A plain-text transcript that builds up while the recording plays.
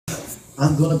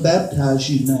I'm going to baptize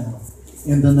you now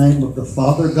in the name of the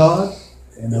Father God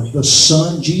and of the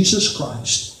Son Jesus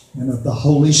Christ and of the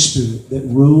Holy Spirit that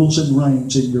rules and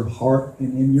reigns in your heart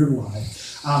and in your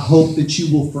life. I hope that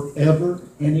you will forever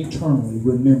and eternally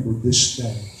remember this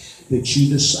day that you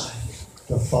decided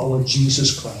to follow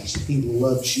Jesus Christ. He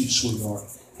loves you, sweetheart.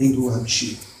 He loves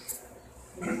you.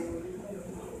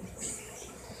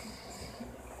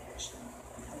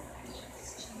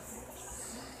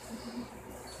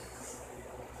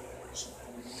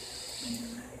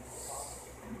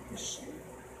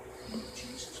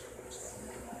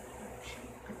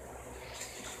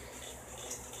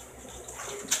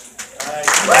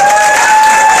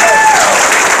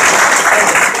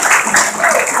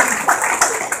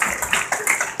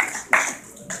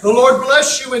 The Lord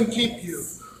bless you and keep you.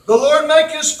 The Lord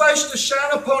make His face to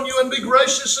shine upon you and be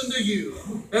gracious unto you.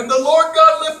 And the Lord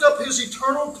God lift up His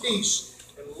eternal peace.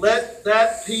 And let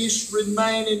that peace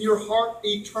remain in your heart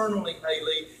eternally,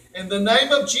 Haley. In the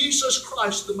name of Jesus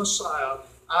Christ, the Messiah,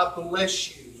 I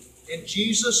bless you. In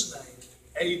Jesus'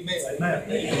 name, amen. Amen.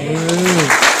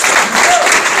 Amen.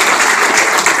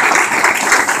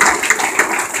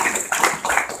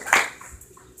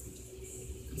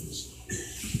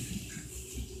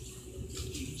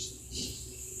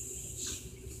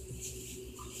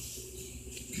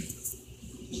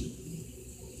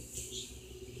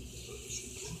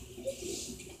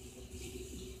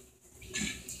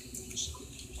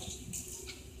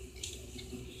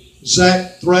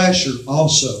 Zach Thrasher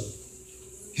also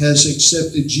has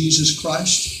accepted Jesus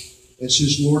Christ as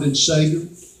his Lord and Savior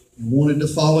and wanted to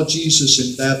follow Jesus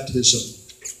in baptism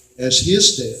as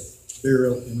his death,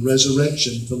 burial, and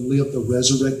resurrection to live the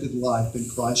resurrected life in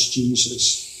Christ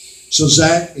Jesus. So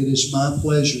Zach, it is my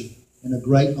pleasure and a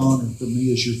great honor for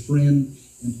me as your friend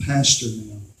and pastor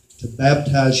now to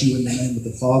baptize you in the name of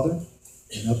the Father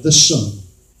and of the Son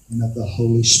and of the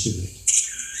Holy Spirit.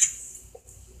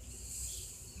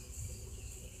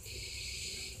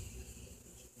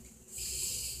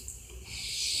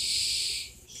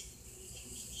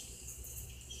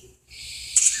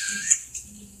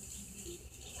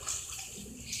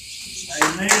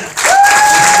 Amen.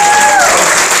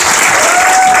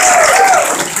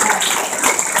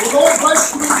 The Lord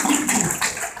bless you and keep you.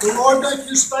 The Lord make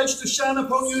His face to shine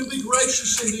upon you and be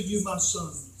gracious unto you, my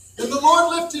son. And the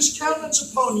Lord lift His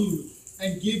countenance upon you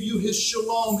and give you His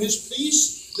shalom, His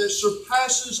peace that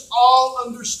surpasses all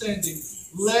understanding.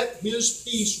 Let His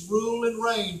peace rule and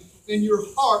reign in your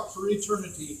heart for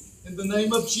eternity. In the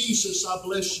name of Jesus, I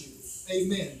bless you.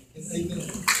 Amen and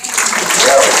amen.